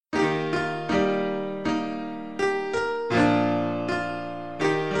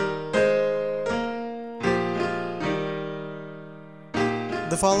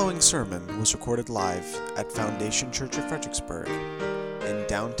following sermon was recorded live at Foundation Church of Fredericksburg in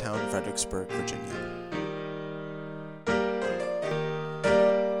downtown Fredericksburg, Virginia. Good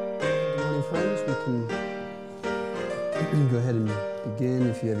morning, friends. We can go ahead and begin.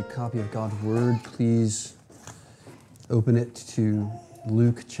 If you have a copy of God's Word, please open it to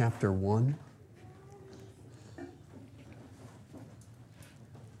Luke chapter 1.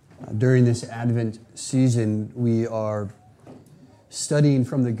 During this Advent season, we are studying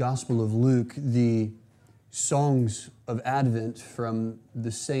from the Gospel of Luke the songs of Advent from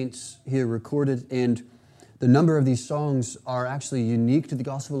the saints here recorded, and the number of these songs are actually unique to the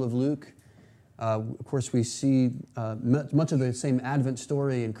Gospel of Luke. Of course, we see much of the same Advent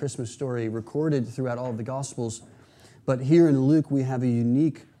story and Christmas story recorded throughout all of the Gospels, but here in Luke we have a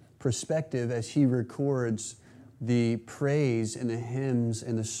unique perspective as he records the praise and the hymns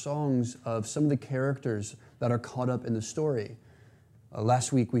and the songs of some of the characters that are caught up in the story.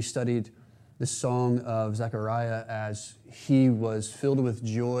 Last week we studied the song of Zechariah as he was filled with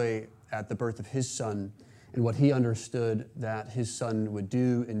joy at the birth of his son and what he understood that his son would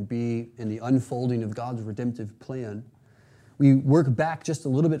do and be in the unfolding of God's redemptive plan. We work back just a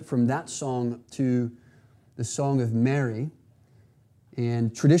little bit from that song to the Song of Mary.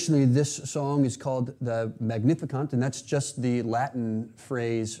 And traditionally, this song is called the Magnificat, and that's just the Latin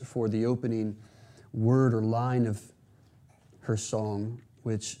phrase for the opening word or line of her song,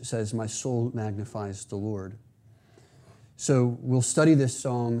 which says, "My soul magnifies the Lord." So we'll study this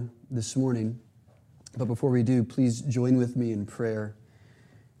song this morning, but before we do, please join with me in prayer,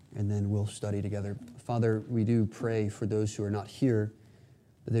 and then we'll study together. Father, we do pray for those who are not here,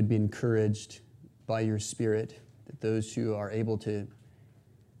 that they'd be encouraged by your Spirit, that those who are able to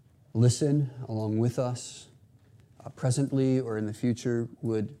listen along with us presently or in the future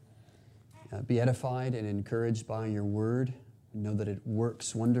would be edified and encouraged by your word. Know that it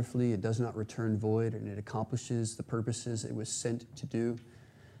works wonderfully, it does not return void, and it accomplishes the purposes it was sent to do.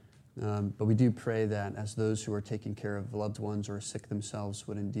 But we do pray that as those who are taking care of loved ones or are sick themselves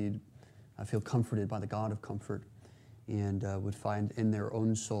would indeed feel comforted by the God of comfort and would find in their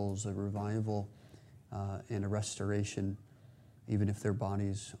own souls a revival and a restoration, even if their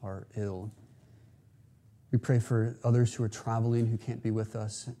bodies are ill. We pray for others who are traveling, who can't be with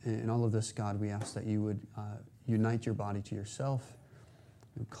us. In all of this, God, we ask that you would unite your body to yourself,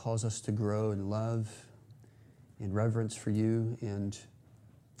 and cause us to grow in love, in reverence for you, and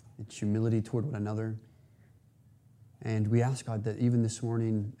in humility toward one another. And we ask, God, that even this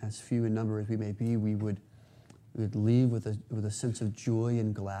morning, as few in number as we may be, we would leave with a sense of joy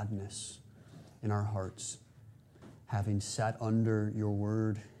and gladness in our hearts, having sat under your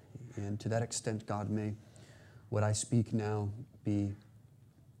word. And to that extent, God, may what I speak now be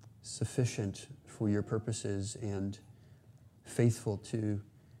sufficient for your purposes and faithful to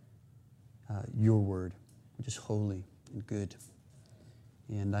your word, which is holy and good.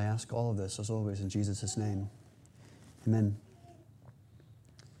 And I ask all of this, as always, in Jesus' name. Amen.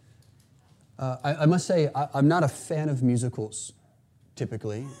 I must say, I'm not a fan of musicals,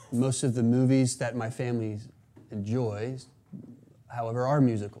 typically. Most of the movies that my family enjoys, however, are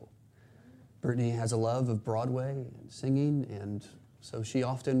musical. Brittany has a love of Broadway and singing, and so she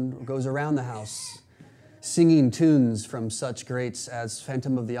often goes around the house singing tunes from such greats as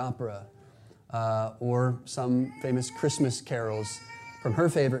Phantom of the Opera or some famous Christmas carols from her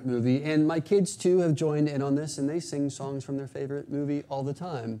favorite movie. And my kids, too, have joined in on this, and they sing songs from their favorite movie all the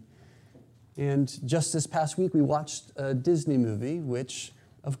time. And just this past week, we watched a Disney movie, which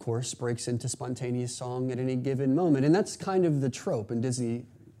of course, breaks into spontaneous song at any given moment. And that's kind of the trope in Disney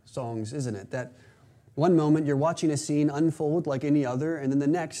songs, isn't it? That one moment you're watching a scene unfold like any other, and then the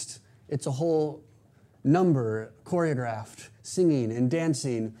next, it's a whole number, choreographed, singing and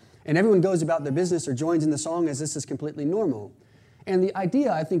dancing, and everyone goes about their business or joins in the song as this is completely normal. And the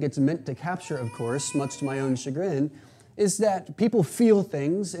idea I think it's meant to capture, of course, much to my own chagrin, is that people feel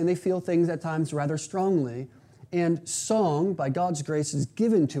things, and they feel things at times rather strongly. And song, by God's grace, is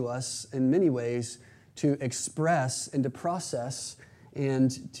given to us in many ways to express and to process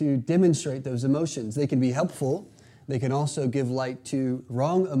and to demonstrate those emotions. They can be helpful. They can also give light to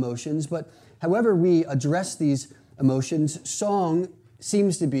wrong emotions. But however we address these emotions, song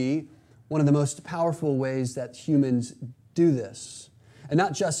seems to be one of the most powerful ways that humans do this. And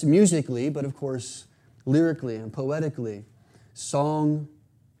not just musically, but of course, lyrically and poetically. Song,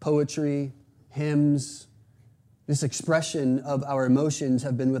 poetry, hymns, this expression of our emotions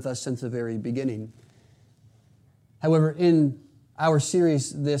have been with us since the very beginning. However, in our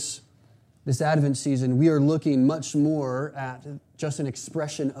series this Advent season, we are looking much more at just an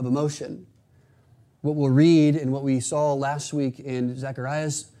expression of emotion. What we'll read and what we saw last week in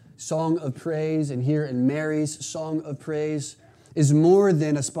Zechariah's song of praise and here in Mary's song of praise is more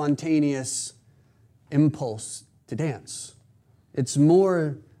than a spontaneous impulse to dance. It's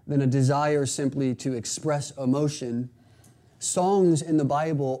more than a desire simply to express emotion. Songs in the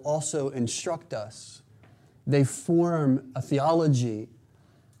Bible also instruct us. They form a theology,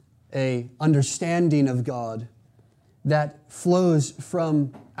 an understanding of God that flows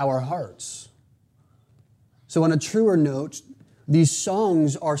from our hearts. So on a truer note, these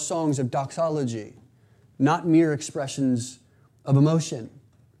songs are songs of doxology, not mere expressions of emotion,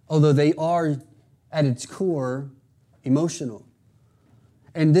 although they are at its core emotional.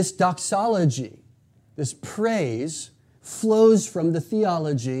 And this doxology, this praise, flows from the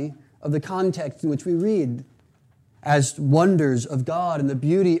theology of the context in which we read. As wonders of God and the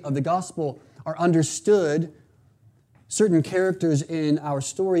beauty of the gospel are understood, certain characters in our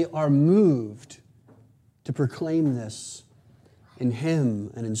story are moved to proclaim this in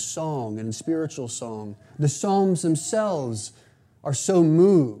hymn and in song and in spiritual song. The Psalms themselves are so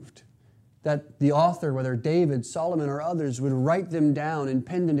moved that the author, whether David, Solomon, or others, would write them down and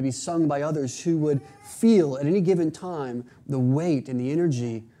pen them to be sung by others who would feel at any given time the weight and the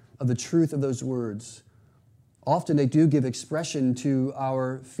energy of the truth of those words. Often they do give expression to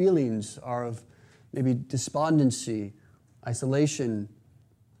our feelings of maybe despondency, isolation,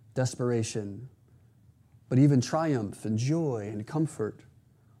 desperation, but even triumph and joy and comfort.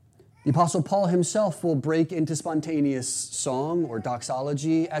 The Apostle Paul himself will break into spontaneous song or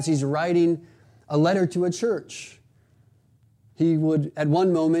doxology as he's writing a letter to a church. He would at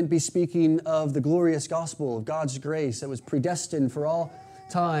one moment be speaking of the glorious gospel of God's grace that was predestined for all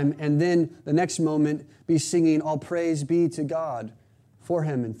time, and then the next moment be singing, all praise be to God. For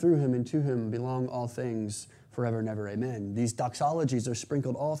him and through him and to him belong all things forever and ever. Amen. These doxologies are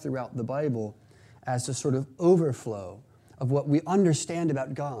sprinkled all throughout the Bible as a sort of overflow of what we understand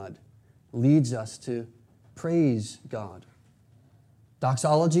about God leads us to praise God.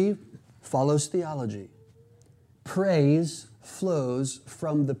 Doxology follows theology. Praise flows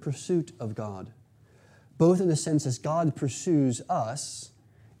from the pursuit of God, both in the sense as God pursues us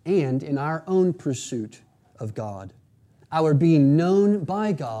and in our own pursuit of God. Our being known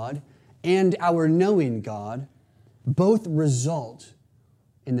by God and our knowing God both result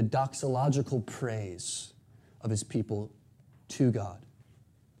in the doxological praise of His people to God.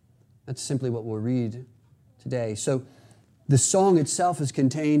 That's simply what we'll read today. So the song itself is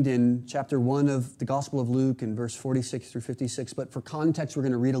contained in chapter 1 of the Gospel of Luke in verse 46 through 56, but for context we're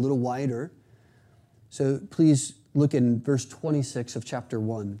going to read a little wider. So please look in verse 26 of chapter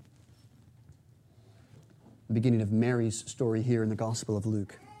 1, the beginning of Mary's story here in the Gospel of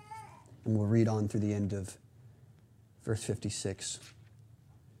Luke. And we'll read on through the end of verse 56.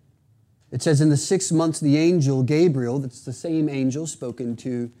 It says, in the 6 months the angel Gabriel, that's the same angel spoken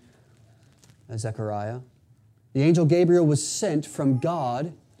to Zechariah, the angel Gabriel was sent from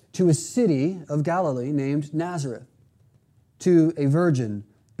God to a city of Galilee named Nazareth, to a virgin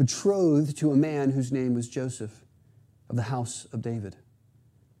betrothed to a man whose name was Joseph, of the house of David.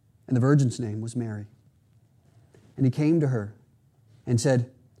 And the virgin's name was Mary. And he came to her and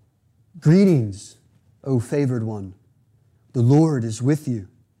said, greetings, O favored one, the Lord is with you.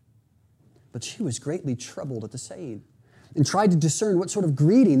 But she was greatly troubled at the saying and tried to discern what sort of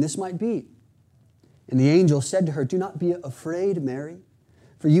greeting this might be. And the angel said to her, do not be afraid, Mary,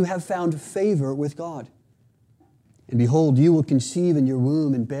 for you have found favor with God. And behold, you will conceive in your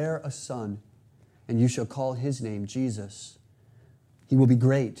womb and bear a son, and you shall call his name Jesus. He will be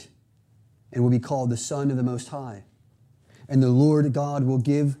great and will be called the Son of the Most High. And the Lord God will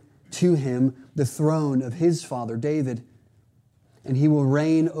give to him the throne of his father David, and he will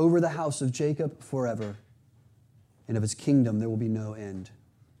reign over the house of Jacob forever, and of his kingdom there will be no end.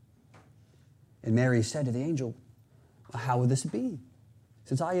 And Mary said to the angel, how will this be,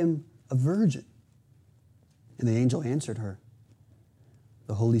 since I am a virgin? And the angel answered her,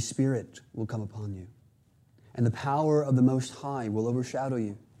 the Holy Spirit will come upon you, and the power of the Most High will overshadow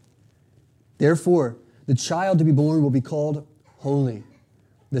you. Therefore, the child to be born will be called Holy,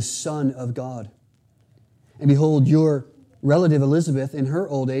 the Son of God. And behold, your relative Elizabeth, in her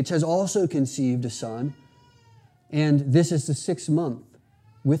old age, has also conceived a son, and this is the 6th month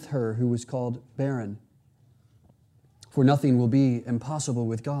with her who was called barren. For nothing will be impossible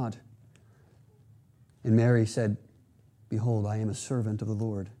with God. And Mary said, behold, I am a servant of the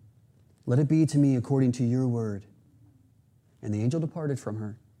Lord. Let it be to me according to your word. And the angel departed from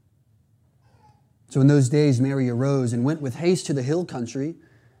her. So in those days Mary arose and went with haste to the hill country,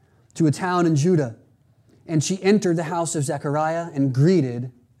 to a town in Judah. And she entered the house of Zechariah and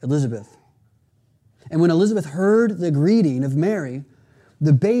greeted Elizabeth. And when Elizabeth heard the greeting of Mary,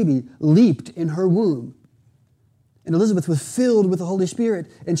 the baby leaped in her womb. And Elizabeth was filled with the Holy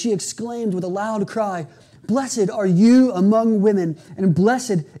Spirit, and she exclaimed with a loud cry, "Blessed are you among women, and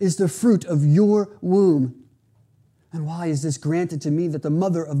blessed is the fruit of your womb. And why is this granted to me, that the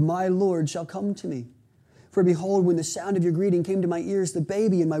mother of my Lord shall come to me? For behold, when the sound of your greeting came to my ears, the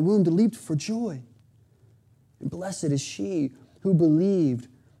baby in my womb leaped for joy. And blessed is she who believed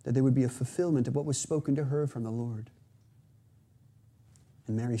that there would be a fulfillment of what was spoken to her from the Lord."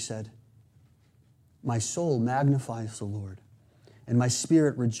 And Mary said, "My soul magnifies the Lord, and my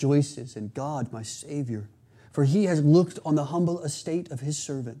spirit rejoices in God my Savior, for he has looked on the humble estate of his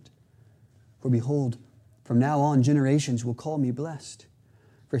servant. For behold, from now on generations will call me blessed.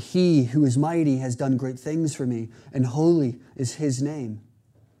 For he who is mighty has done great things for me, and holy is his name.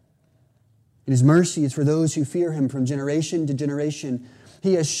 And his mercy is for those who fear him from generation to generation.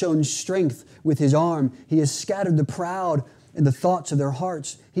 He has shown strength with his arm. He has scattered the proud in the thoughts of their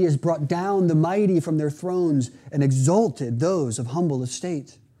hearts. He has brought down the mighty from their thrones and exalted those of humble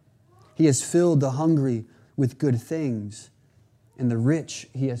estate. He has filled the hungry with good things, and the rich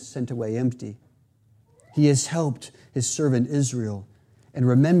he has sent away empty. He has helped his servant Israel in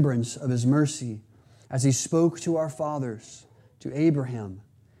remembrance of his mercy, as he spoke to our fathers, to Abraham,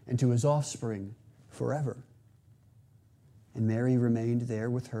 and to his offspring forever." And Mary remained there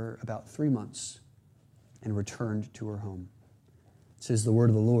with her about 3 months and returned to her home. This is the word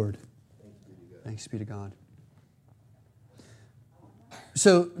of the Lord. Thanks be to God.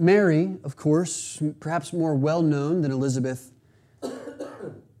 So Mary, of course, perhaps more well-known than Elizabeth,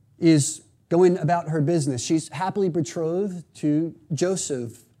 is going about her business. She's happily betrothed to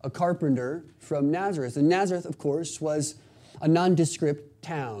Joseph, a carpenter from Nazareth. And Nazareth, of course, was a nondescript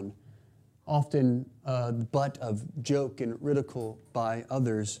town, often the butt of joke and ridicule by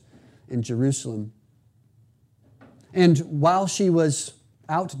others in Jerusalem. And while she was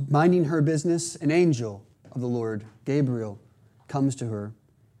out minding her business, an angel of the Lord, Gabriel, comes to her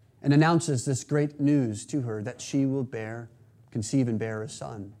and announces this great news to her, that she will conceive and bear a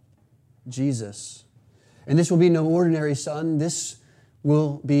son, Jesus. And this will be no ordinary son. This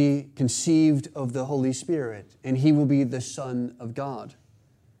will be conceived of the Holy Spirit, and he will be the Son of God.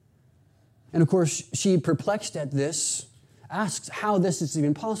 And of course, she, perplexed at this, asks how this is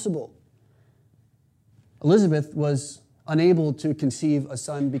even possible. Elizabeth was unable to conceive a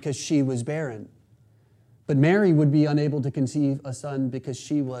son because she was barren. But Mary would be unable to conceive a son because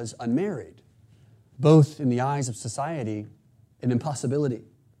she was unmarried, both in the eyes of society an impossibility.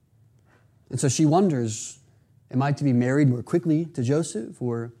 And so she wonders, am I to be married more quickly to Joseph?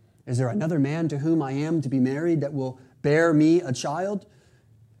 Or is there another man to whom I am to be married that will bear me a child?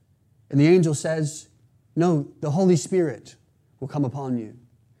 And the angel says, no, the Holy Spirit will come upon you.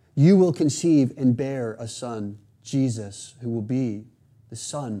 You will conceive and bear a son, Jesus, who will be the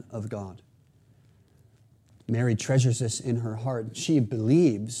Son of God. Mary treasures this in her heart. She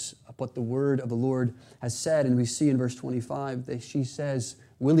believes what the word of the Lord has said. And we see in verse 25 that she says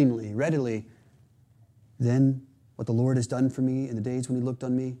willingly, readily, then what the Lord has done for me in the days when he looked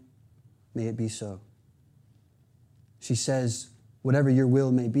on me, may it be so. She says, whatever your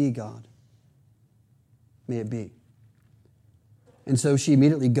will may be, God, may it be. And so she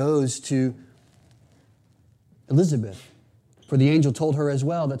immediately goes to Elizabeth, for the angel told her as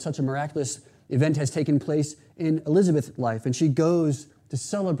well that such a miraculous event has taken place in Elizabeth's life, and she goes to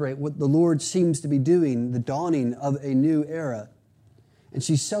celebrate what the Lord seems to be doing, the dawning of a new era. And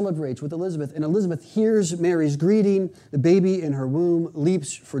she celebrates with Elizabeth, and Elizabeth hears Mary's greeting. The baby in her womb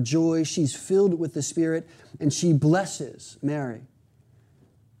leaps for joy. She's filled with the Spirit, and she blesses Mary.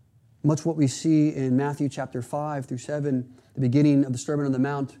 Much what we see in Matthew chapter 5 through 7, the beginning of the Sermon on the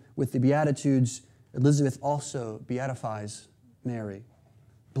Mount with the Beatitudes, Elizabeth also beatifies Mary.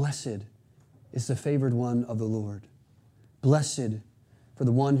 Blessed is the favored one of the Lord. Blessed for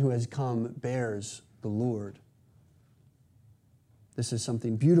the one who has come bears the Lord. This is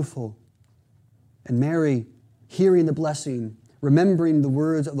something beautiful. And Mary, hearing the blessing, remembering the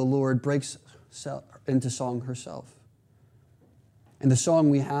words of the Lord, breaks into song herself. And the song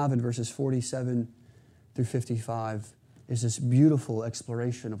we have in verses 47 through 55 is this beautiful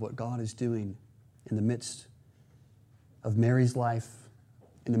exploration of what God is doing in the midst of Mary's life,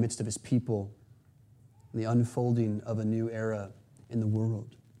 in the midst of his people, the unfolding of a new era in the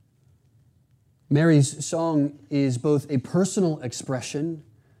world. Mary's song is both a personal expression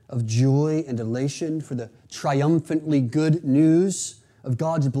of joy and elation for the triumphantly good news of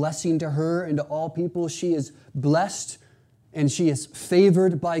God's blessing to her and to all people. She is blessed and she is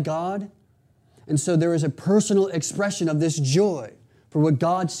favored by God. And so there is a personal expression of this joy for what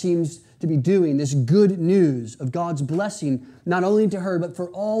God seems to be doing, this good news of God's blessing, not only to her, but for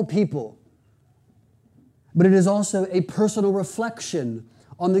all people. But it is also a personal reflection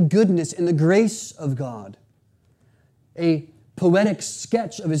on the goodness and the grace of God, a poetic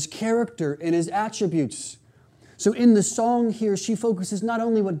sketch of His character and His attributes. So in the song here, she focuses not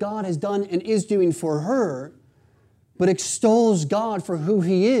only what God has done and is doing for her, but extols God for who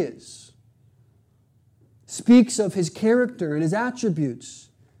He is, speaks of His character and His attributes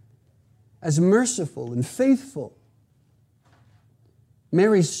as merciful and faithful.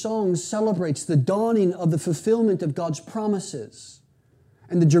 Mary's song celebrates the dawning of the fulfillment of God's promises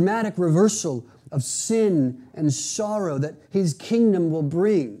and the dramatic reversal of sin and sorrow that His kingdom will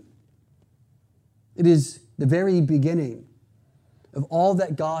bring. It is the very beginning of all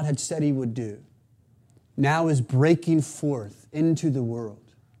that God had said He would do, now is breaking forth into the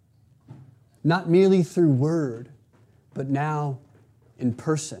world, not merely through word, but now in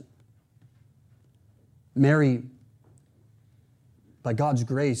person. Mary, by God's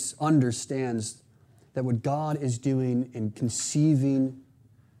grace, understands that what God is doing in conceiving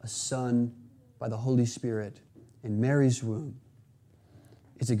a son by the Holy Spirit in Mary's womb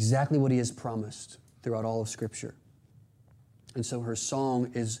is exactly what He has promised throughout all of Scripture. And so her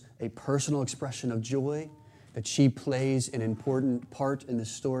song is a personal expression of joy, that she plays an important part in the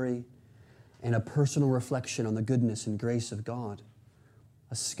story, and a personal reflection on the goodness and grace of God,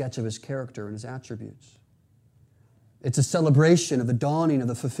 a sketch of His character and His attributes. It's a celebration of the dawning of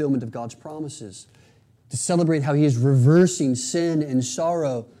the fulfillment of God's promises, to celebrate how He is reversing sin and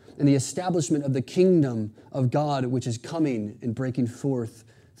sorrow and the establishment of the kingdom of God, which is coming and breaking forth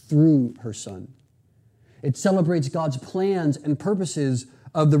through her Son. It celebrates God's plans and purposes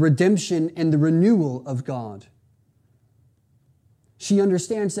of the redemption and the renewal of God. She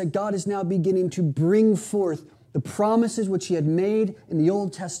understands that God is now beginning to bring forth the promises which He had made in the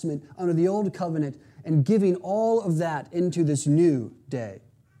Old Testament under the Old Covenant, and giving all of that into this new day,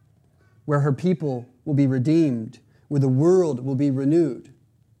 where her people will be redeemed, where the world will be renewed.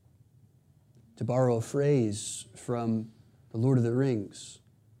 To borrow a phrase from The Lord of the Rings,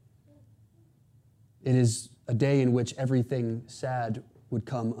 it is a day in which everything sad would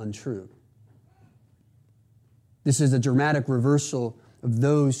come untrue. This is a dramatic reversal of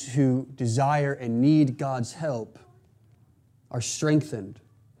those who desire and need God's help are strengthened,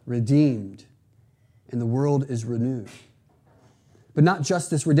 redeemed, and the world is renewed. But not just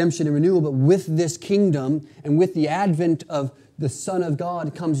this redemption and renewal, but with this kingdom and with the advent of the Son of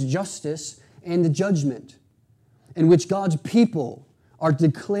God comes justice and the judgment, in which God's people are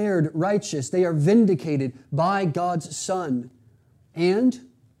declared righteous. They are vindicated by God's Son, and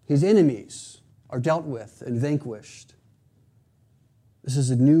His enemies are dealt with and vanquished. This is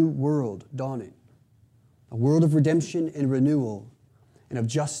a new world dawning, a world of redemption and renewal, and of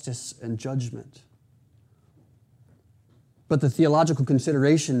justice and judgment. But the theological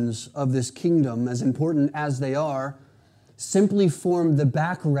considerations of this kingdom, as important as they are, simply form the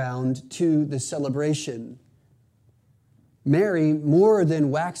background to the celebration. Mary, more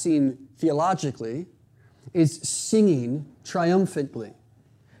than waxing theologically, is singing triumphantly.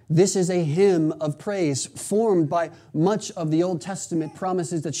 This is a hymn of praise formed by much of the Old Testament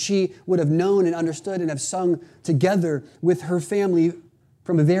promises that she would have known and understood and have sung together with her family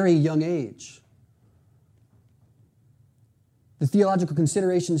from a very young age. The theological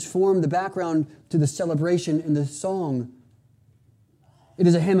considerations form the background to the celebration in the song. It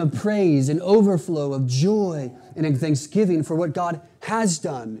is a hymn of praise, an overflow of joy and of thanksgiving for what God has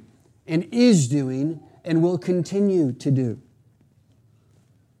done and is doing and will continue to do.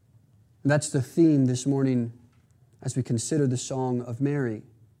 That's the theme this morning as we consider the Song of Mary.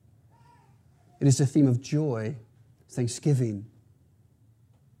 It is a theme of joy, thanksgiving.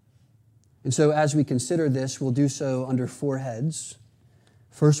 And so as we consider this, we'll do so under four heads.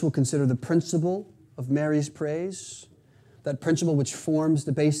 First, we'll consider the principle of Mary's praise, that principle which forms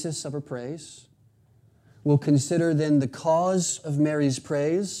the basis of her praise. We'll consider then the cause of Mary's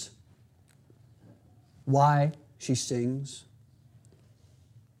praise, why she sings.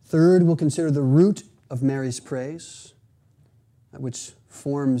 Third, we'll consider the root of Mary's praise, which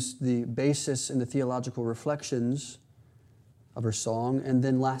forms the basis and the theological reflections of her song. And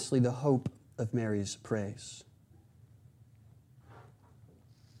then lastly, the hope of Mary's praise.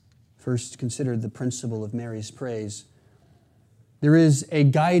 First, consider the principle of Mary's praise. There is a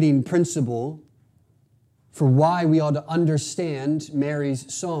guiding principle for why we ought to understand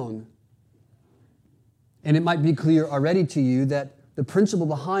Mary's song. And it might be clear already to you that the principle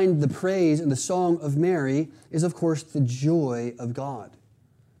behind the praise and the song of Mary is, of course, the joy of God.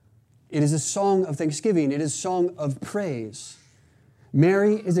 It is a song of thanksgiving. It is a song of praise.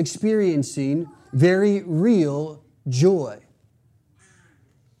 Mary is experiencing very real joy.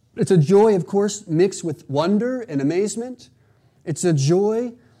 It's a joy, of course, mixed with wonder and amazement. It's a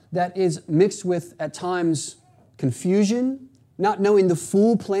joy that is mixed with, at times, confusion, not knowing the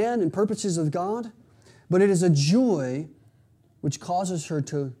full plan and purposes of God. But it is a joy which causes her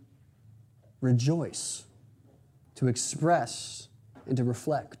to rejoice, to express, and to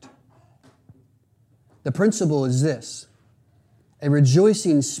reflect. The principle is this: a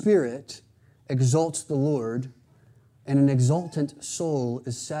rejoicing spirit exalts the Lord, and an exultant soul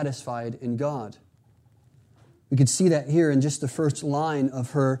is satisfied in God. We could see that here in just the first line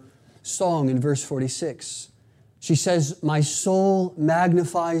of her song in verse 46. She says, "My soul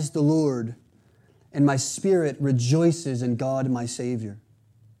magnifies the Lord, and my spirit rejoices in God my Savior."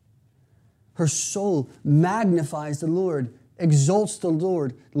 Her soul magnifies the Lord, exalts the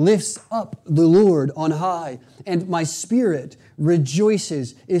Lord, lifts up the Lord on high, and my spirit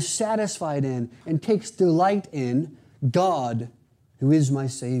rejoices, is satisfied in, and takes delight in God, who is my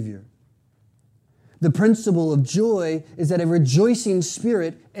Savior. The principle of joy is that a rejoicing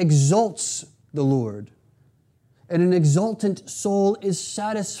spirit exalts the Lord, and an exultant soul is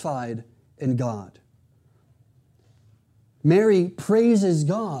satisfied in God. Mary praises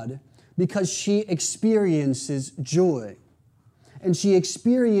God because she experiences joy. And she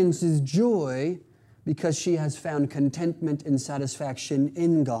experiences joy because she has found contentment and satisfaction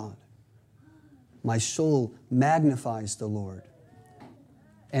in God. My soul magnifies the Lord,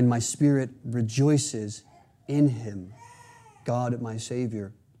 and my spirit rejoices in Him, God my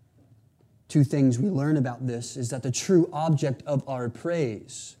Savior. Two things we learn about this is that the true object of our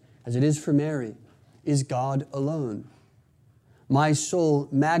praise, as it is for Mary, is God alone. My soul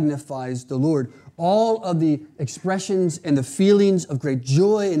magnifies the Lord. All of the expressions and the feelings of great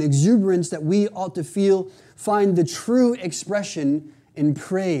joy and exuberance that we ought to feel find the true expression in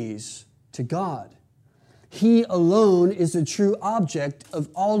praise to God. He alone is the true object of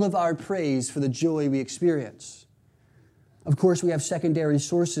all of our praise for the joy we experience. Of course, we have secondary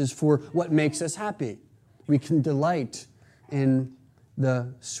sources for what makes us happy. We can delight in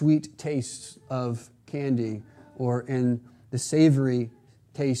the sweet taste of candy, or in the savory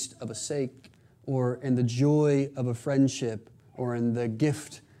taste of a steak, or in the joy of a friendship, or in the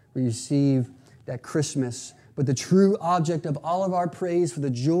gift we receive at Christmas. But the true object of all of our praise for the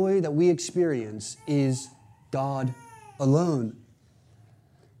joy that we experience is God alone.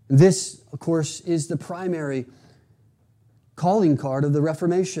 This, of course, is the primary calling card of the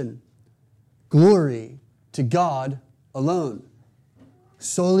Reformation. Glory to God alone.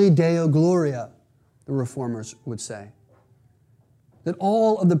 Soli Deo Gloria, the Reformers would say. That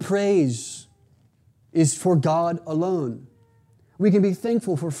all of the praise is for God alone. We can be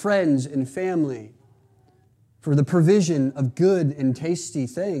thankful for friends and family, for the provision of good and tasty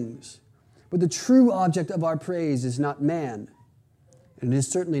things. But the true object of our praise is not man, and it is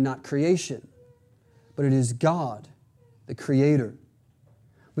certainly not creation, but it is God, the Creator.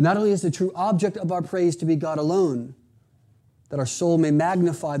 But not only is the true object of our praise to be God alone, that our soul may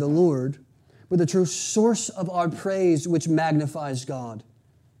magnify the Lord, but the true source of our praise, which magnifies God,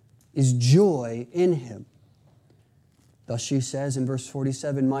 is joy in Him. Thus she says in verse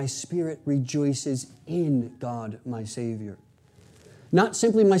 47, "My spirit rejoices in God, my Savior." Not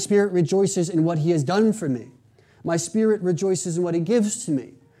simply my spirit rejoices in what He has done for me. My spirit rejoices in what He gives to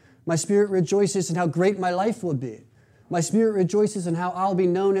me. My spirit rejoices in how great my life will be. My spirit rejoices in how I'll be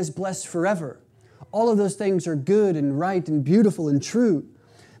known as blessed forever. All of those things are good and right and beautiful and true.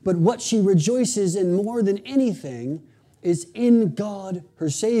 But what she rejoices in more than anything is in God, her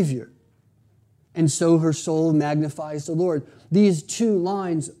Savior. And so her soul magnifies the Lord. These two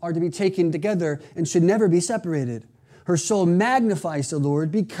lines are to be taken together and should never be separated. Her soul magnifies the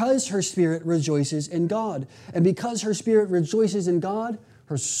Lord because her spirit rejoices in God. And because her spirit rejoices in God,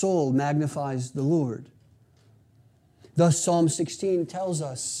 her soul magnifies the Lord. Thus, Psalm 16 tells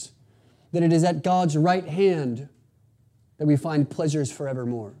us that it is at God's right hand that we find pleasures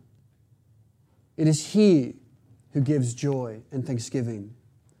forevermore. It is He who gives joy and thanksgiving,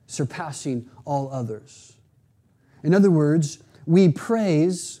 surpassing all others. In other words, we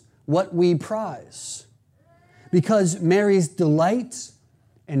praise what we prize. Because Mary's delight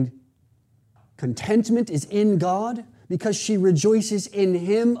and contentment is in God, because she rejoices in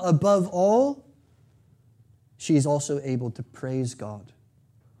Him above all, she is also able to praise God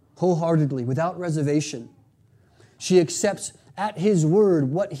wholeheartedly, without reservation. She accepts at His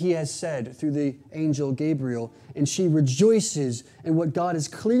word what He has said through the angel Gabriel, and she rejoices in what God is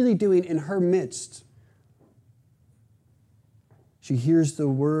clearly doing in her midst. She hears the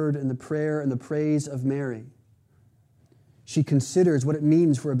word and the prayer and the praise of Mary. She considers what it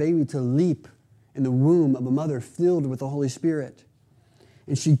means for a baby to leap in the womb of a mother filled with the Holy Spirit.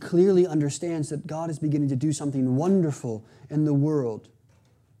 And she clearly understands that God is beginning to do something wonderful in the world.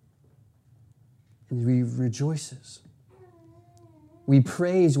 And we rejoices. We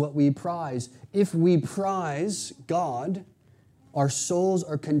praise what we prize. If we prize God, our souls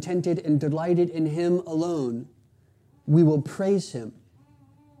are contented and delighted in Him alone. We will praise Him.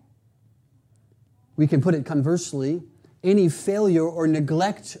 We can put it conversely. Any failure or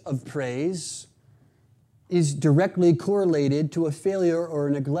neglect of praise is directly correlated to a failure or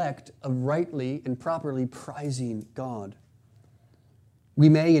neglect of rightly and properly prizing God. We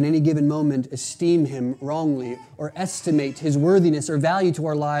may, in any given moment, esteem Him wrongly or estimate His worthiness or value to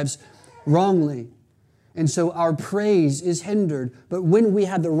our lives wrongly. And so our praise is hindered. But when we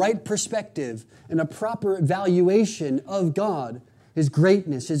have the right perspective and a proper valuation of God, His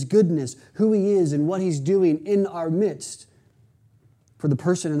greatness, His goodness, who He is and what He's doing in our midst for the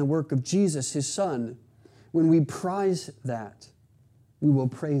person and the work of Jesus, His Son, when we prize that, we will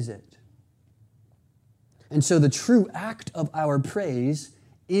praise it. And so the true act of our praise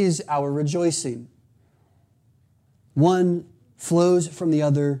is our rejoicing. One flows from the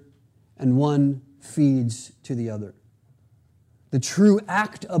other, and one feeds to the other. The true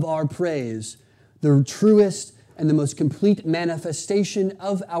act of our praise, the truest and the most complete manifestation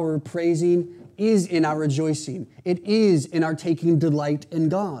of our praising, is in our rejoicing. It is in our taking delight in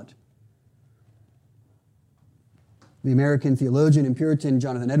God. The American theologian and Puritan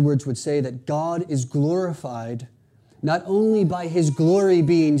Jonathan Edwards would say that God is glorified not only by His glory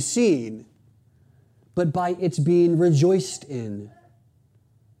being seen, but by its being rejoiced in.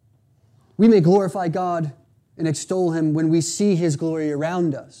 We may glorify God and extol Him when we see His glory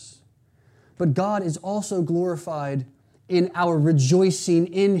around us, but God is also glorified in our rejoicing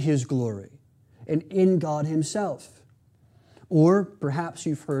in His glory and in God Himself. Or perhaps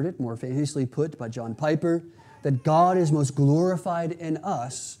you've heard it more famously put by John Piper, that God is most glorified in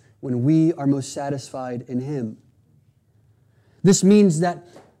us when we are most satisfied in Him. This means that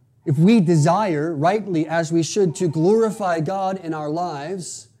if we desire, rightly as we should, to glorify God in our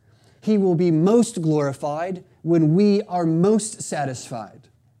lives, He will be most glorified when we are most satisfied.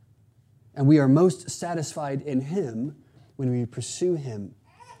 And we are most satisfied in Him when we pursue Him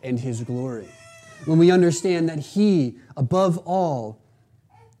and His glory. When we understand that He, above all,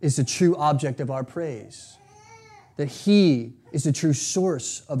 is the true object of our praise. That He is the true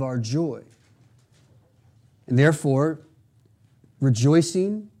source of our joy. And therefore,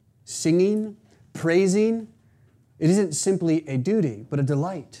 rejoicing, singing, praising, it isn't simply a duty, but a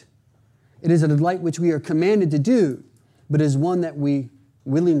delight. It is a delight which we are commanded to do, but is one that we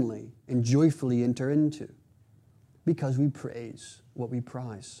willingly and joyfully enter into because we praise what we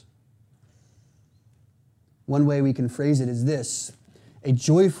prize. One way we can phrase it is this: a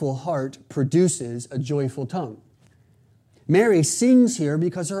joyful heart produces a joyful tongue. Mary sings here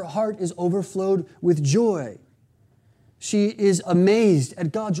because her heart is overflowed with joy. She is amazed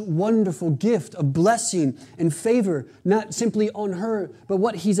at God's wonderful gift of blessing and favor, not simply on her, but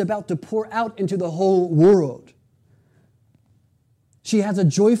what He's about to pour out into the whole world. She has a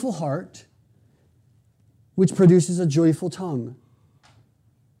joyful heart, which produces a joyful tongue.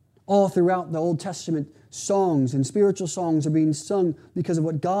 All throughout the Old Testament, songs and spiritual songs are being sung because of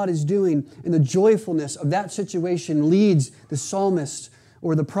what God is doing, and the joyfulness of that situation leads the psalmist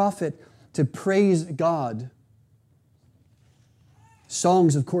or the prophet to praise God.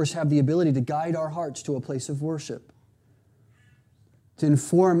 Songs, of course, have the ability to guide our hearts to a place of worship, to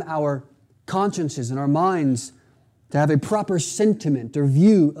inform our consciences and our minds to have a proper sentiment or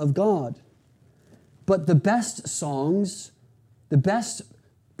view of God. But the best songs, the best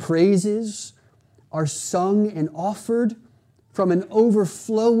praises are sung and offered from an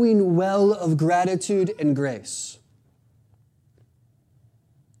overflowing well of gratitude and grace.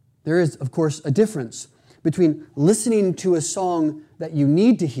 There is, of course, a difference between listening to a song that you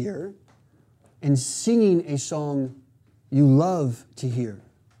need to hear and singing a song you love to hear.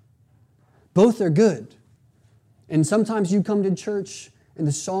 Both are good. And sometimes you come to church and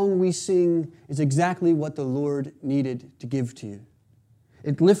the song we sing is exactly what the Lord needed to give to you.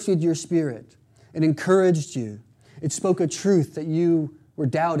 It lifted your spirit. It encouraged you. It spoke a truth that you were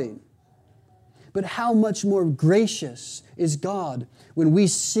doubting. But how much more gracious is God when we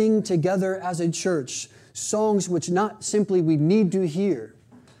sing together as a church songs which not simply we need to hear,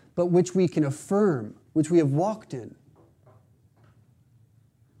 but which we can affirm, which we have walked in.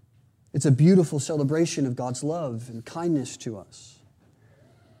 It's a beautiful celebration of God's love and kindness to us.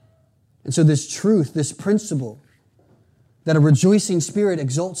 And so this truth, this principle, that a rejoicing spirit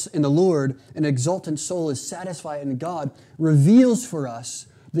exults in the Lord, an exultant soul is satisfied in God, reveals for us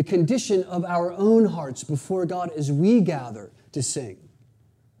the condition of our own hearts before God as we gather to sing.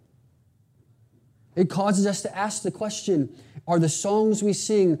 It causes us to ask the question, are the songs we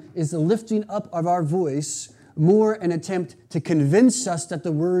sing, is the lifting up of our voice more an attempt to convince us that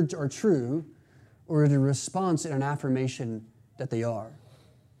the words are true, or a response and an affirmation that they are?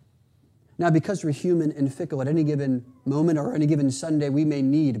 Now, because we're human and fickle, at any given moment or any given Sunday, we may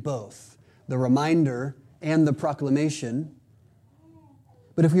need both, the reminder and the proclamation.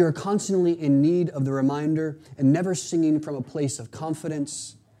 But if we are constantly in need of the reminder and never singing from a place of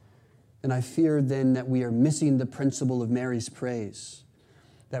confidence, then I fear then that we are missing the principle of Mary's praise,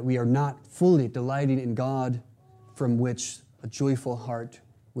 that we are not fully delighting in God, from which a joyful heart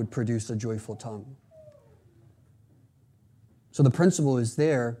would produce a joyful tongue. So the principle is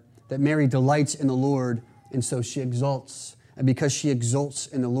there that Mary delights in the Lord, and so she exults. And because she exults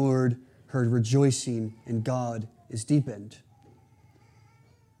in the Lord, her rejoicing in God is deepened.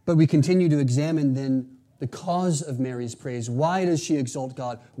 But we continue to examine then the cause of Mary's praise. Why does she exalt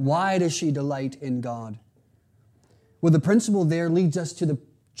God? Why does she delight in God? Well, the principle there leads us to the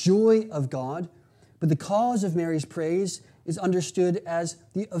joy of God, but the cause of Mary's praise is understood as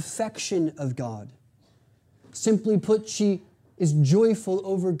the affection of God. Simply put, she is joyful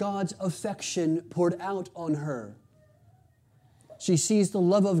over God's affection poured out on her. She sees the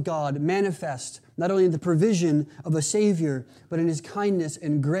love of God manifest, not only in the provision of a Savior, but in His kindness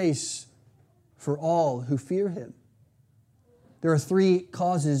and grace for all who fear Him. There are three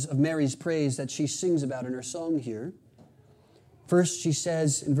causes of Mary's praise that she sings about in her song here. First, she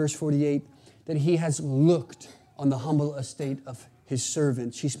says in verse 48 that He has looked on the humble estate of His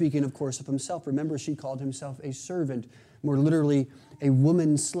servant. She's speaking, of course, of Himself. Remember, she called Himself a servant, more literally a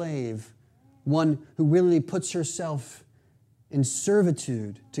woman slave, one who really puts herself in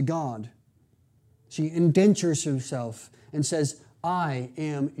servitude to God. She indentures herself and says, I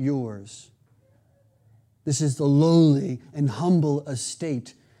am yours. This is the lowly and humble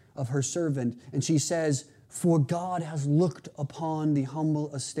estate of her servant. And she says, for God has looked upon the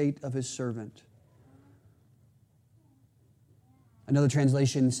humble estate of His servant. Another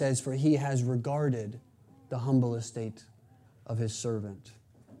translation says, for He has regarded the humble estate of His servant.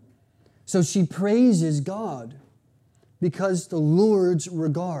 So she praises God because the Lord's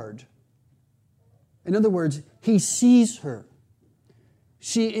regard. In other words, He sees her.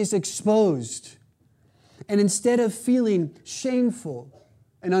 She is exposed. And instead of feeling shameful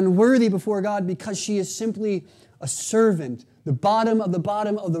and unworthy before God because she is simply a servant, the bottom of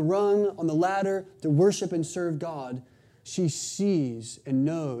the rung on the ladder to worship and serve God, she sees and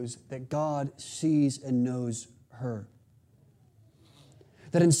knows that God sees and knows her.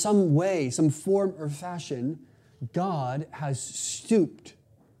 That in some way, some form or fashion, God has stooped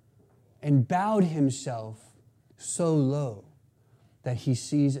and bowed Himself so low that He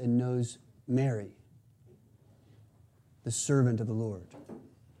sees and knows Mary, the servant of the Lord,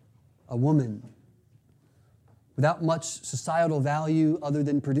 a woman without much societal value other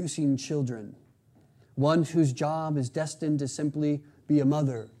than producing children, one whose job is destined to simply be a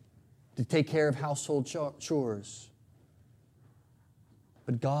mother, to take care of household chores.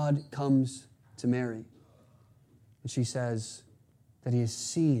 But God comes to Mary, and she says that He has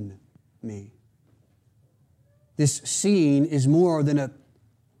seen me. This seeing is more than a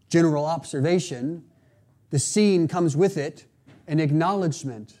general observation. The seeing comes with it an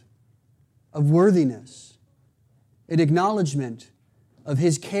acknowledgement of worthiness, an acknowledgement of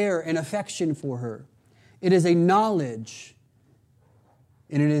His care and affection for her. It is a knowledge,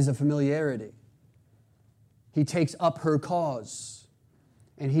 and it is a familiarity. He takes up her cause,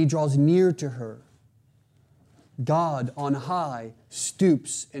 and He draws near to her. God on high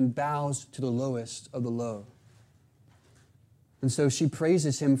stoops and bows to the lowest of the low. And so she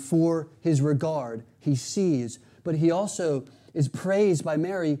praises Him for His regard. He sees, but He also is praised by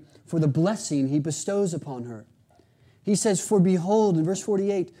Mary for the blessing He bestows upon her. He says, for behold, in verse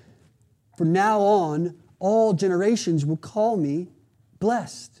 48, from now on, all generations will call me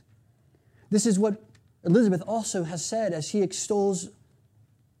blessed. This is what Elizabeth also has said as she extols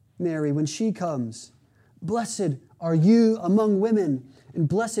Mary when she comes. Blessed are you among women, and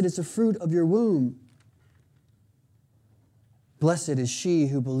blessed is the fruit of your womb. Blessed is she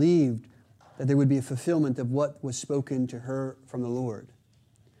who believed that there would be a fulfillment of what was spoken to her from the Lord.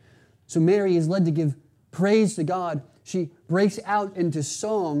 So Mary is led to give praise to God. She breaks out into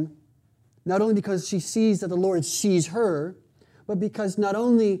song, not only because she sees that the Lord sees her, but because not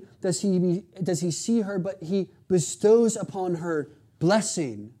only does he see her, but He bestows upon her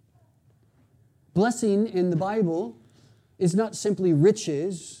blessing. Blessing in the Bible is not simply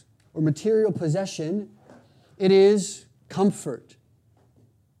riches or material possession. It is comfort.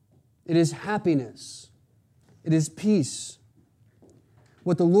 It is happiness. It is peace.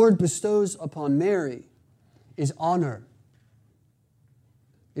 What the Lord bestows upon Mary is honor.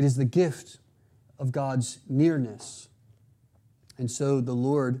 It is the gift of God's nearness. And so the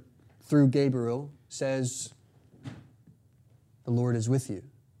Lord, through Gabriel, says, the Lord is with you.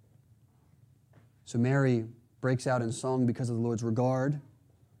 So Mary breaks out in song because of the Lord's regard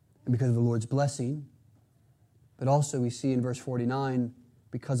and because of the Lord's blessing. But also we see in verse 49,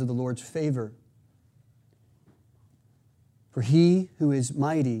 because of the Lord's favor. For he who is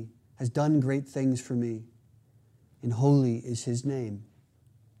mighty has done great things for me, and holy is his name.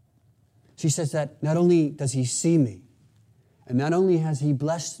 She says that not only does he see me, and not only has he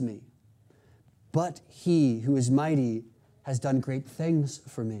blessed me, but he who is mighty has done great things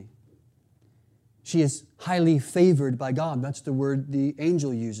for me. She is highly favored by God. That's the word the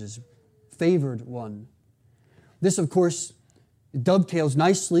angel uses, favored one. This, of course, dovetails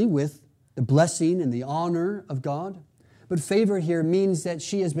nicely with the blessing and the honor of God. But favor here means that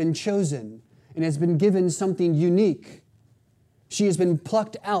she has been chosen and has been given something unique. She has been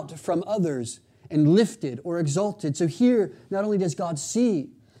plucked out from others and lifted or exalted. So here, not only does God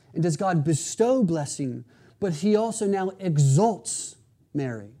see and does God bestow blessing, but he also now exalts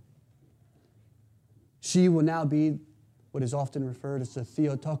Mary. She will now be what is often referred as the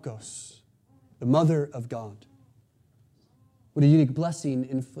Theotokos, the mother of God. What a unique blessing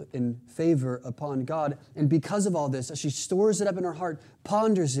in favor upon God. And because of all this, as she stores it up in her heart,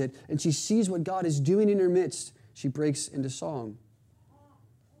 ponders it, and she sees what God is doing in her midst, she breaks into song.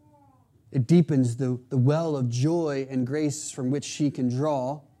 It deepens the well of joy and grace from which she can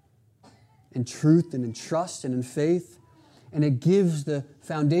draw in truth and in trust and in faith. And it gives the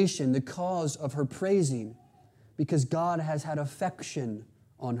foundation, the cause of her praising, because God has had affection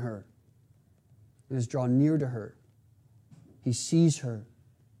on her and has drawn near to her. He sees her,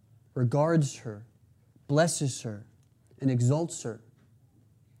 regards her, blesses her, and exalts her.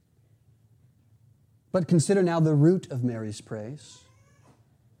 But consider now the root of Mary's praise.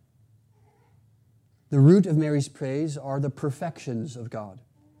 The root of Mary's praise are the perfections of God,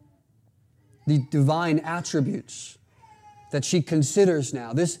 the divine attributes that she considers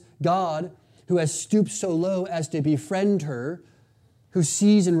now. This God who has stooped so low as to befriend her, who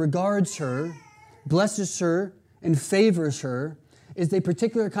sees and regards her, blesses her, and favors her, is a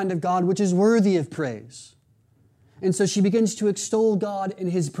particular kind of God which is worthy of praise. And so she begins to extol God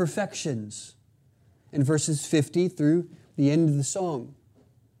in his perfections in verses 50 through the end of the song.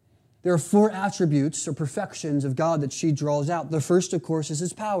 There are 4 attributes or perfections of God that she draws out. The first, of course, is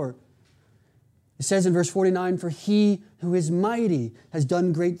his power. It says in verse 49, for he who is mighty has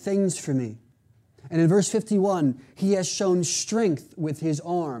done great things for me. And in verse 51, he has shown strength with his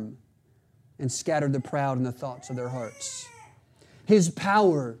arm and scattered the proud in the thoughts of their hearts. His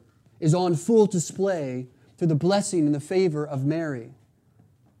power is on full display through the blessing and the favor of Mary.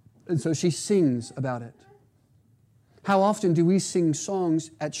 And so she sings about it. How often do we sing songs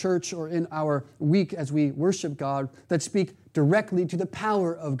at church or in our week as we worship God that speak directly to the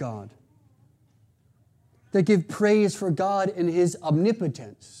power of God? That give praise for God in his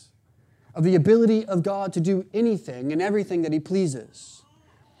omnipotence, of the ability of God to do anything and everything that he pleases.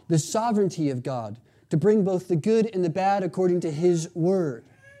 The sovereignty of God to bring both the good and the bad according to his word.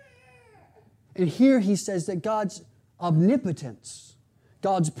 And here he says that God's omnipotence,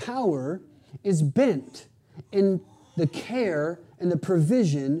 God's power, is bent in the care and the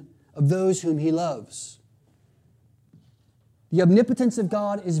provision of those whom he loves. The omnipotence of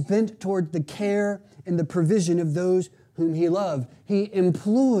God is bent toward the care and the provision of those whom he loves. He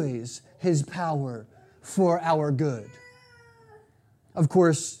employs his power for our good. Of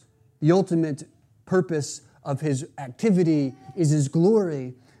course, the ultimate purpose of his activity is his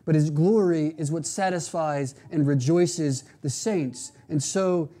glory, but his glory is what satisfies and rejoices the saints. And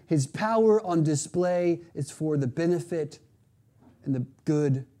so his power on display is for the benefit and the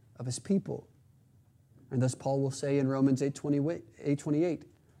good of his people. And thus Paul will say in Romans 8:28,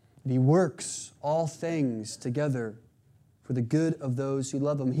 that he works all things together for the good of those who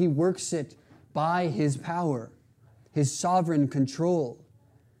love him. He works it by his power, his sovereign control,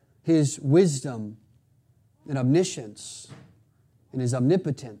 his wisdom and omniscience, and his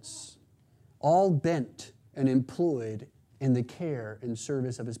omnipotence, all bent and employed in the care and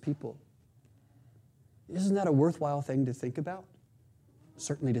service of his people. Isn't that a worthwhile thing to think about?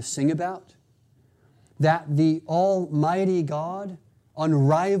 Certainly to sing about. That the Almighty God,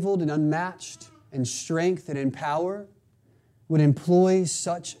 unrivaled and unmatched in strength and in power, would employ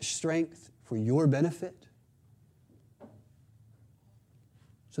such strength for your benefit.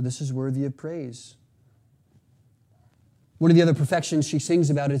 So this is worthy of praise. One of the other perfections she sings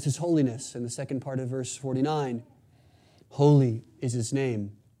about is his holiness in the second part of verse 49. Holy is his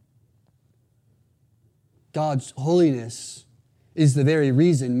name. God's holiness is the very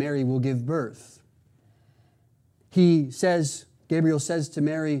reason Mary will give birth. Gabriel says to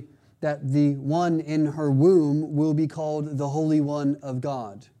Mary that the one in her womb will be called the Holy One of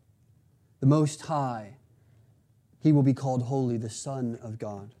God, the Most High. He will be called holy, the Son of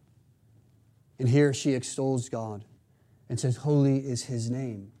God. And here she extols God and says, holy is his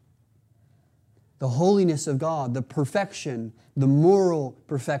name. The holiness of God, the perfection, the moral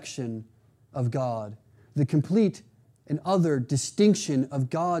perfection of God, the complete and utter distinction of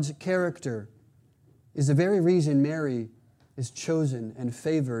God's character is the very reason Mary is chosen and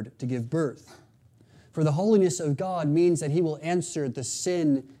favored to give birth. For the holiness of God means that he will answer the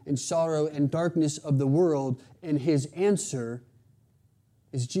sin and sorrow and darkness of the world, and his answer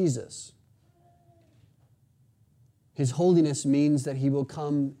is Jesus. His holiness means that he will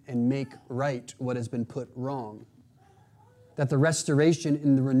come and make right what has been put wrong. That the restoration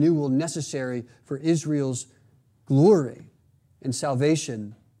and the renewal necessary for Israel's glory and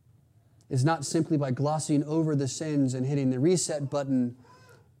salvation is not simply by glossing over the sins and hitting the reset button,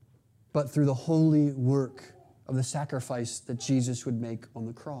 but through the holy work of the sacrifice that Jesus would make on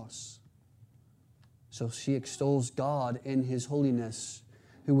the cross. So she extols God in his holiness,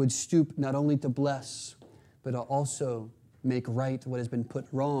 who would stoop not only to bless, but also make right what has been put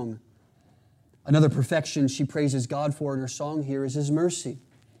wrong. Another perfection she praises God for in her song here is his mercy.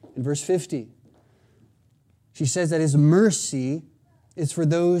 In verse 50, she says that his mercy is for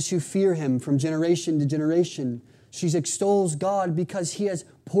those who fear him from generation to generation. She extols God because he has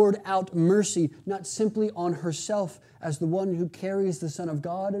poured out mercy, not simply on herself as the one who carries the Son of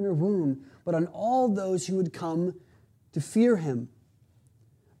God in her womb, but on all those who would come to fear him.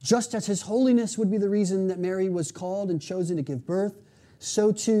 Just as his holiness would be the reason that Mary was called and chosen to give birth,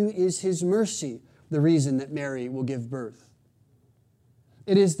 so too is his mercy the reason that Mary will give birth.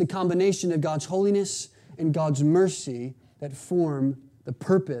 It is the combination of God's holiness and God's mercy that form the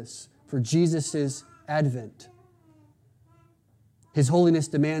purpose for Jesus' advent. His holiness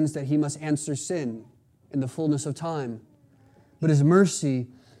demands that he must answer sin in the fullness of time. But his mercy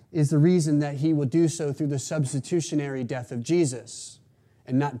is the reason that he will do so through the substitutionary death of Jesus,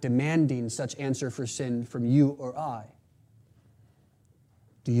 and not demanding such answer for sin from you or I.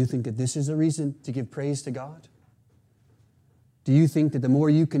 Do you think that this is a reason to give praise to God? Do you think that the more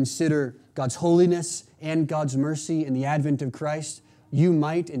you consider God's holiness and God's mercy in the advent of Christ, you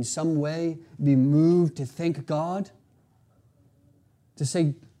might in some way be moved to thank God? To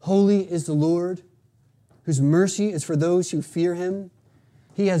say, holy is the Lord, whose mercy is for those who fear him.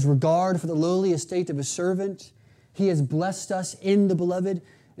 He has regard for the lowly estate of his servant. He has blessed us in the beloved.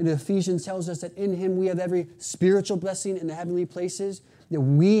 And Ephesians tells us that in him we have every spiritual blessing in the heavenly places, that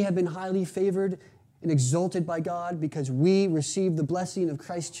we have been highly favored and exalted by God because we receive the blessing of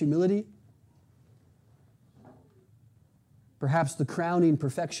Christ's humility. Perhaps the crowning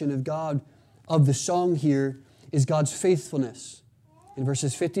perfection of God, of the song here, is God's faithfulness. In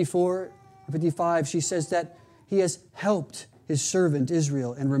verses 54 and 55, she says that he has helped his servant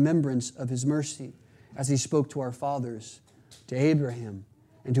Israel in remembrance of his mercy, as he spoke to our fathers, to Abraham,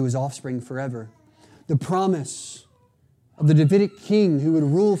 and to his offspring forever. The promise of the Davidic king who would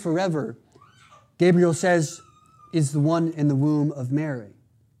rule forever, Gabriel says, is the one in the womb of Mary.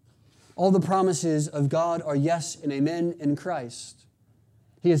 All the promises of God are yes and amen in Christ.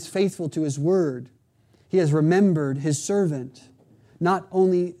 He is faithful to his word. He has remembered his servant, not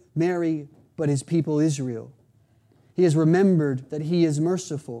only Mary, but his people Israel. He has remembered that he is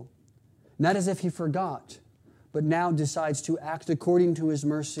merciful, not as if he forgot, but now decides to act according to his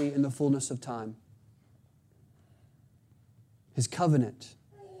mercy in the fullness of time. His covenant,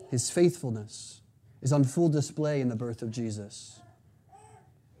 his faithfulness is on full display in the birth of Jesus.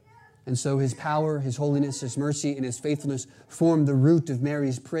 And so his power, his holiness, his mercy, and his faithfulness form the root of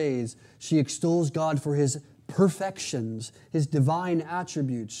Mary's praise. She extols God for his perfections, his divine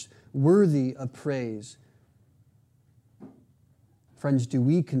attributes, worthy of praise. Friends, do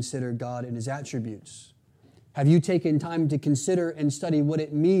we consider God and his attributes? Have you taken time to consider and study what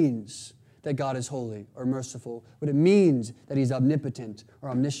it means that God is holy or merciful, what it means that he's omnipotent or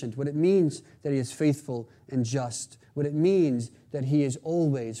omniscient, what it means that he is faithful and just, what it means that he is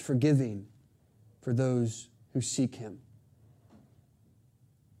always forgiving for those who seek him?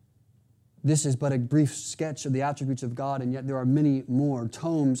 This is but a brief sketch of the attributes of God, and yet there are many more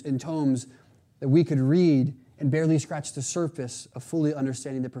tomes and tomes that we could read and barely scratch the surface of fully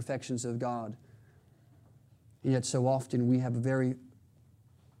understanding the perfections of God. And yet so often we have a very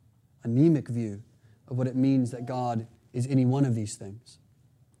anemic view of what it means that God is any one of these things.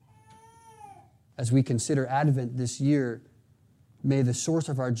 As we consider Advent this year, may the source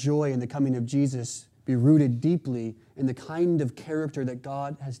of our joy in the coming of Jesus be rooted deeply in the kind of character that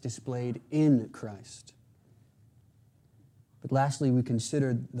God has displayed in Christ. But lastly, we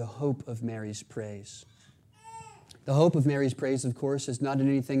consider the hope of Mary's praise. The hope of Mary's praise, of course, is not in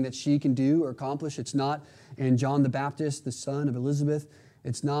anything that she can do or accomplish. It's not in John the Baptist, the son of Elizabeth.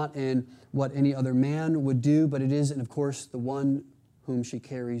 It's not in what any other man would do, but it is in, of course, the one whom she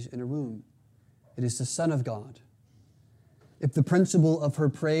carries in her womb. It is the Son of God. If the principle of her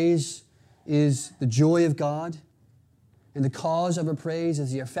praise is the joy of God, and the cause of her praise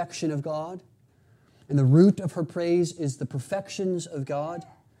is the affection of God, and the root of her praise is the perfections of God,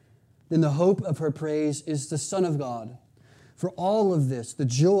 then the hope of her praise is the Son of God. For all of this, the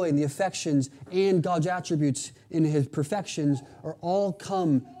joy and the affections and God's attributes in His perfections are all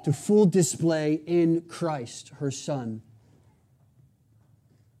come to full display in Christ, her Son.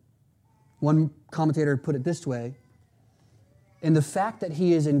 One commentator put it this way: in the fact that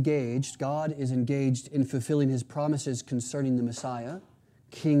He is engaged, God is engaged in fulfilling His promises concerning the Messiah,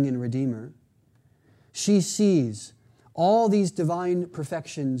 King and Redeemer, she sees all these divine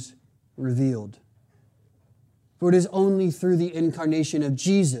perfections revealed. For it is only through the incarnation of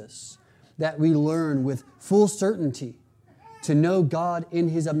Jesus that we learn with full certainty to know God in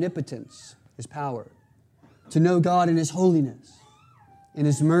His omnipotence, His power, to know God in His holiness, in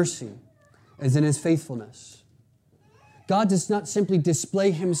His mercy, as in His faithfulness. God does not simply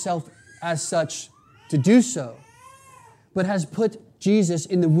display Himself as such to do so, but has put Jesus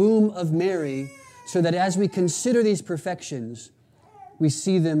in the womb of Mary so that as we consider these perfections, we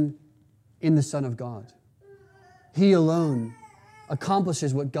see them in the Son of God. He alone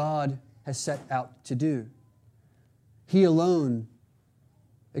accomplishes what God has set out to do. He alone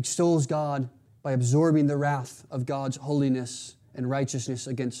extols God by absorbing the wrath of God's holiness and righteousness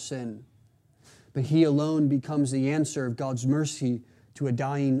against sin. But He alone becomes the answer of God's mercy to a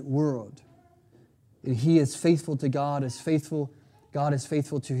dying world. And He is faithful to God as God is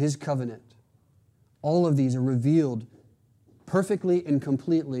faithful to His covenant. All of these are revealed perfectly and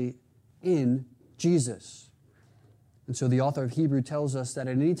completely in Jesus. And so the author of Hebrew tells us that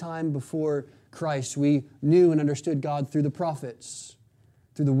at any time before Christ, we knew and understood God through the prophets,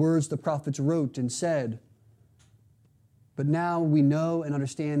 through the words the prophets wrote and said. But now we know and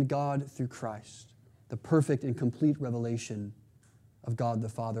understand God through Christ, the perfect and complete revelation of God the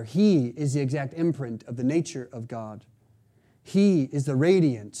Father. He is the exact imprint of the nature of God. He is the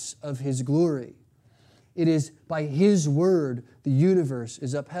radiance of His glory. It is by His word the universe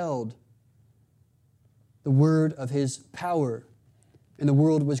is upheld, the word of His power, and the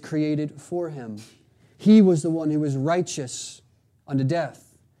world was created for Him. He was the one who was righteous unto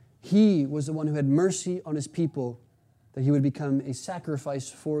death. He was the one who had mercy on His people, that He would become a sacrifice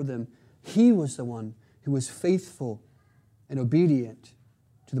for them. He was the one who was faithful and obedient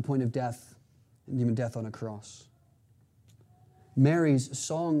to the point of death, and even death on a cross. Mary's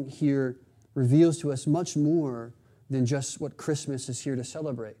song here reveals to us much more than just what Christmas is here to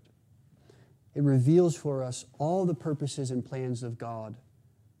celebrate. It reveals for us all the purposes and plans of God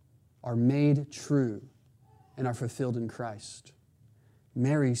are made true and are fulfilled in Christ.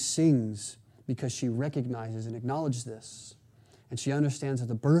 Mary sings because she recognizes and acknowledges this, and she understands that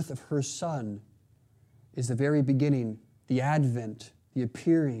the birth of her Son is the very beginning, the advent, the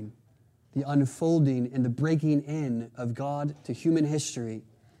appearing, the unfolding, and the breaking in of God to human history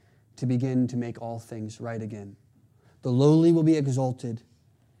to begin to make all things right again. The lowly will be exalted,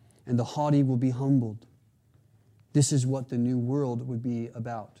 and the haughty will be humbled. This is what the new world would be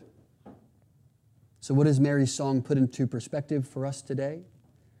about. So what does Mary's song put into perspective for us today?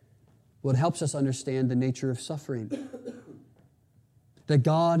 Well, it helps us understand the nature of suffering. That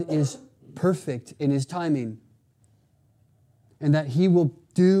God is perfect in His timing, and that He will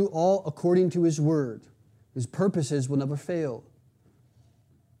do all according to His word. His purposes will never fail.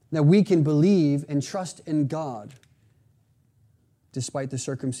 That we can believe and trust in God despite the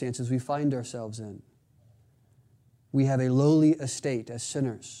circumstances we find ourselves in. We have a lowly estate as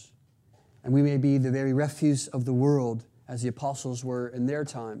sinners, and we may be the very refuse of the world as the apostles were in their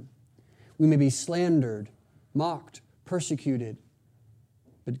time. We may be slandered, mocked, persecuted,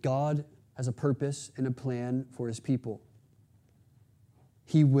 but God has a purpose and a plan for His people.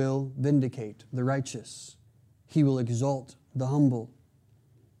 He will vindicate the righteous. He will exalt the humble.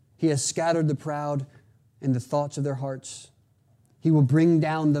 He has scattered the proud in the thoughts of their hearts. He will bring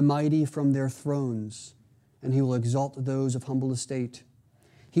down the mighty from their thrones, and He will exalt those of humble estate.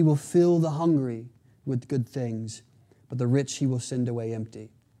 He will fill the hungry with good things, but the rich He will send away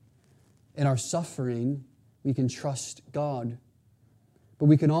empty. In our suffering, we can trust God. But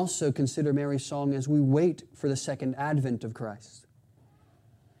we can also consider Mary's song as we wait for the second advent of Christ.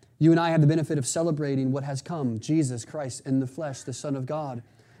 You and I have the benefit of celebrating what has come, Jesus Christ in the flesh, the Son of God.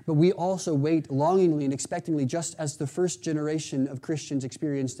 But we also wait longingly and expectingly, just as the first generation of Christians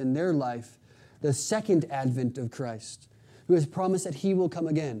experienced in their life, the second advent of Christ, who has promised that He will come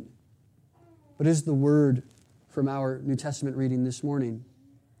again. But is the word from our New Testament reading this morning,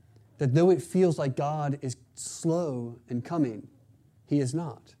 that though it feels like God is slow in coming, He is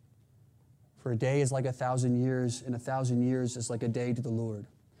not. For a day is like 1,000 years, and 1,000 years is like a day to the Lord.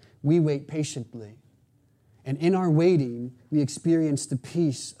 We wait patiently. And in our waiting, we experience the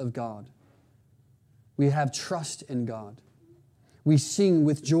peace of God. We have trust in God. We sing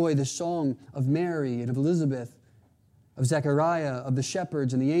with joy the song of Mary and of Elizabeth, of Zechariah, of the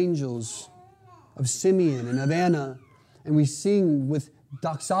shepherds and the angels, of Simeon and of Anna. And we sing with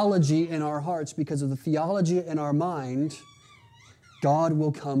doxology in our hearts because of the theology in our mind, God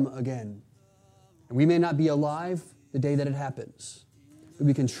will come again. And we may not be alive the day that it happens, but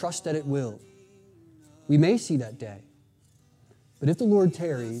we can trust that it will. We may see that day. But if the Lord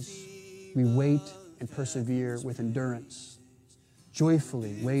tarries, we wait and persevere with endurance,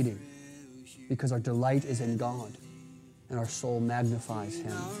 joyfully waiting, because our delight is in God, and our soul magnifies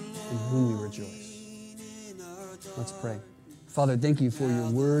Him, in whom we rejoice. Let's pray. Father, thank You for Your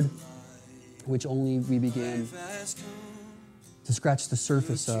word, which only we began to scratch the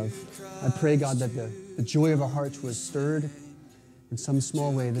surface of. I pray, God, that the joy of our hearts was stirred in some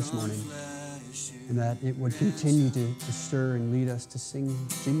small way this morning, and that it would continue to stir and lead us to sing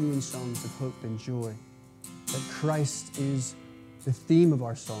genuine songs of hope and joy, that Christ is the theme of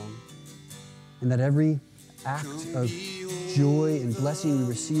our song, and that every act of joy and blessing we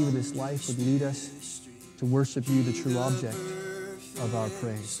receive in this life would lead us to worship You, the true object of our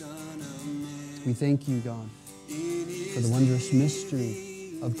praise. We thank You, God, for the wondrous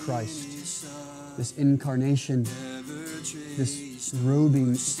mystery of Christ, this incarnation, this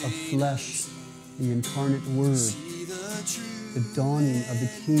robing of flesh, the incarnate Word, the dawning of the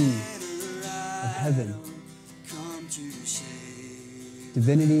King of heaven,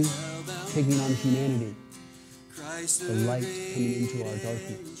 divinity taking on humanity, the light coming into our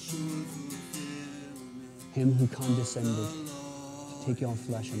darkness, Him who condescended to take on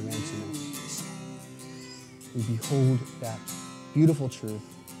flesh and ransom us. We behold that beautiful truth,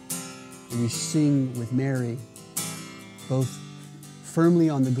 and we sing with Mary, both firmly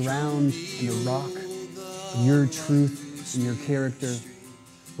on the ground and the rock of Your truth and Your character,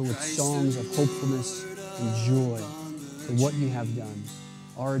 but with songs of hopefulness and joy for what You have done,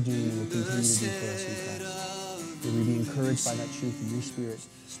 are doing, and will continue to do for us in Christ. May we be encouraged by that truth in Your Spirit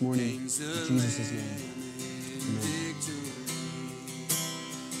this morning, in Jesus' name. Amen.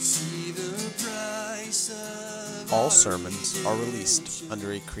 All sermons are released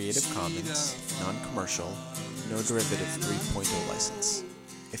under a Creative Commons, non-commercial, no derivative 3.0 license.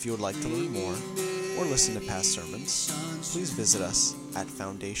 If you would like to learn more or listen to past sermons, please visit us at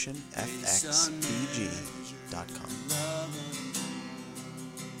foundationfxbg.com.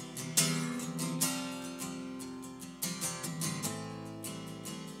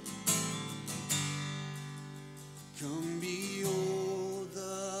 Come behold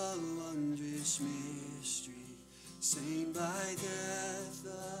the wondrous mystery, slain by death, the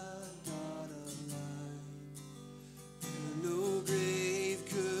God of life. And no grave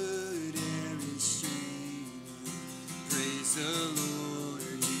could e'er restrain Him. Praise the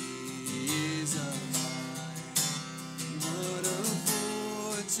Lord, He is alive. What a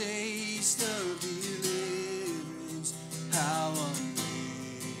foretaste of deliverance, how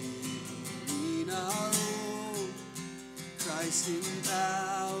unwavering our hope. Christ in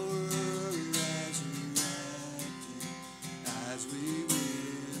power resurrected, as we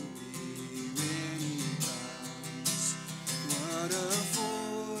will be when He comes. What a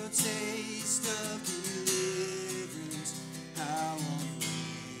foretaste of deliverance, how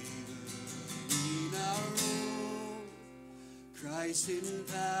unwavering our hope. Christ in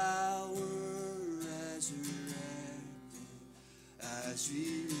power resurrected, as we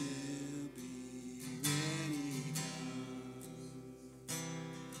will be when He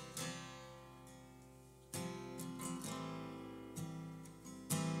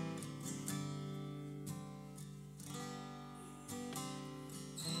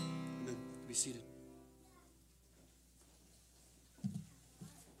be seated.